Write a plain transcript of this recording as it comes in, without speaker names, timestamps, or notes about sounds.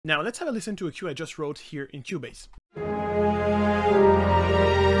Now let's have a listen to a cue I just wrote here in Cubase.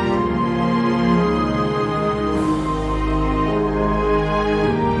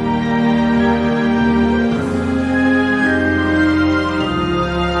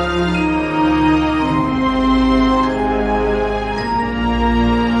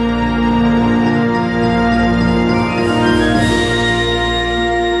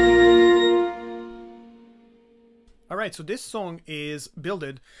 Alright, so this song is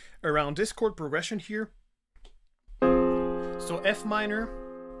builded around this chord progression here. So F minor,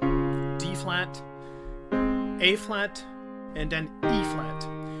 D flat, A flat, and then E flat.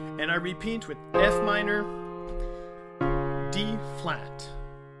 And I repeat with F minor, D flat,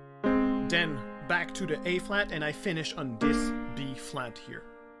 then back to the A flat, and I finish on this B flat here.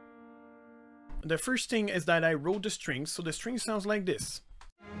 The first thing is that I wrote the strings, so the string sounds like this.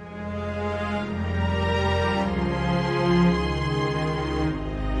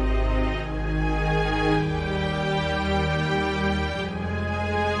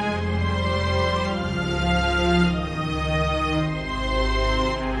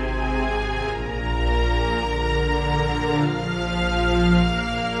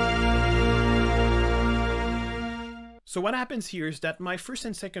 So what happens here is that my first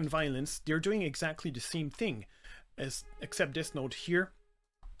and second violins, they're doing exactly the same thing, except this note here.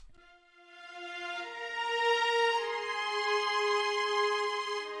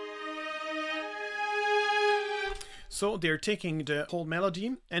 So they're taking the whole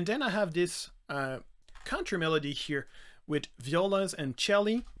melody, and then I have this counter melody here with violas and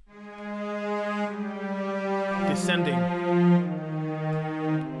celli descending.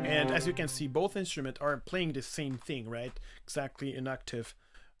 And as you can see, both instruments are playing the same thing, right? Exactly an octave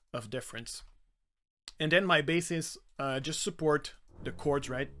of difference. And then my basses just support the chords,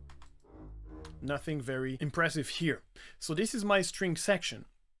 right? Nothing very impressive here. So this is my string section.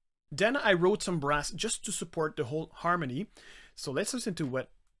 Then I wrote some brass just to support the whole harmony. So let's listen to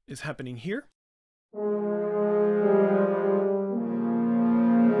what is happening here.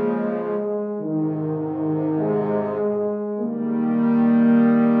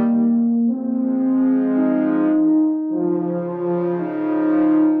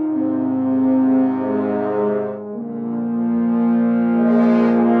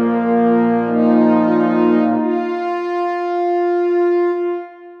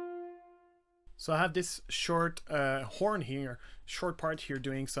 So I have this short horn here, short part here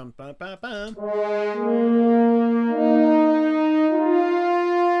doing some ba ba ba.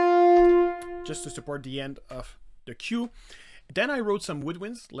 Just to support the end of the cue. Then I wrote some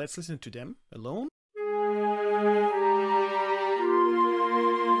woodwinds. Let's listen to them alone.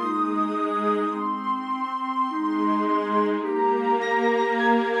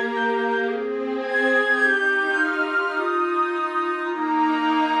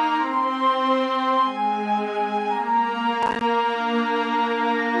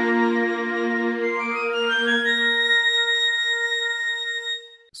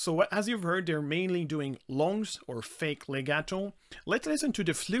 So as you've heard, they're mainly doing longs or fake legato. Let's listen to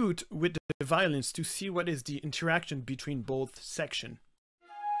the flute with the violins to see what is the interaction between both sections.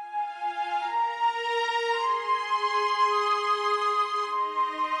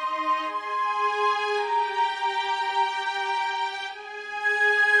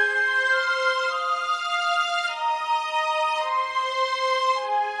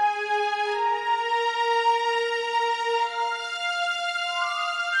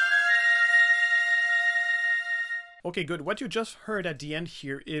 Okay, good. What you just heard at the end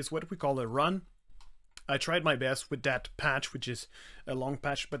here is what we call a run. I tried my best with that patch, which is a long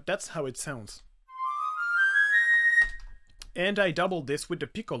patch, but that's how it sounds. And I doubled this with the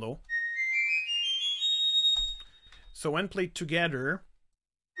piccolo. So when played together...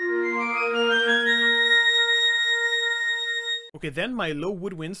 Okay, then my low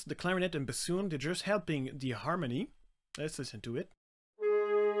woodwinds, the clarinet and bassoon, they're just helping the harmony. Let's listen to it.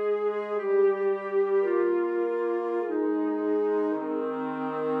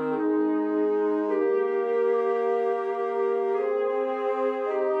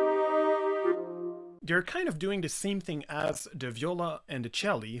 They're kind of doing the same thing as the viola and the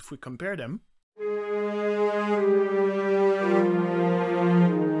celli if we compare them.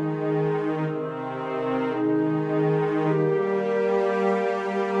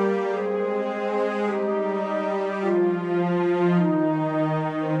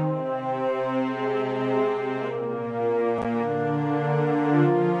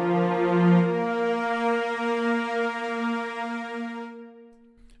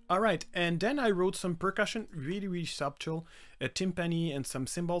 Alright, and then I wrote some percussion, really subtle, a timpani and some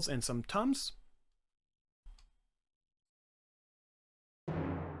cymbals and some toms.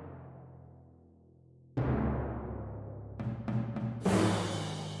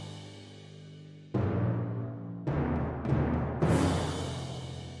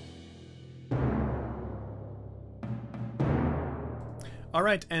 All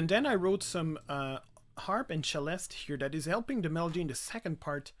right, and then I wrote some harp and celeste here that is helping the melody in the second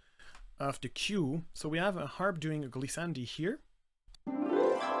part of the cue. So we have a harp doing a glissandi here.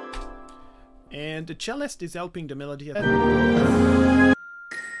 And the cellist is helping the melody.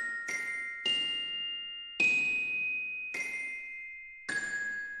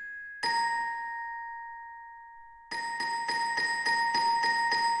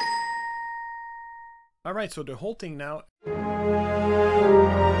 All right, so the whole thing now.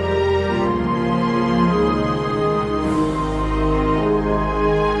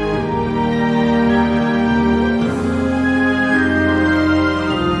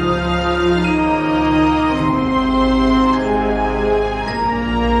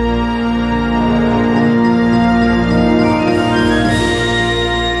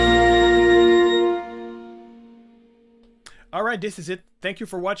 All right, this is it. Thank you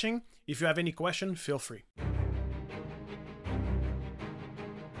for watching. If you have any question, feel free.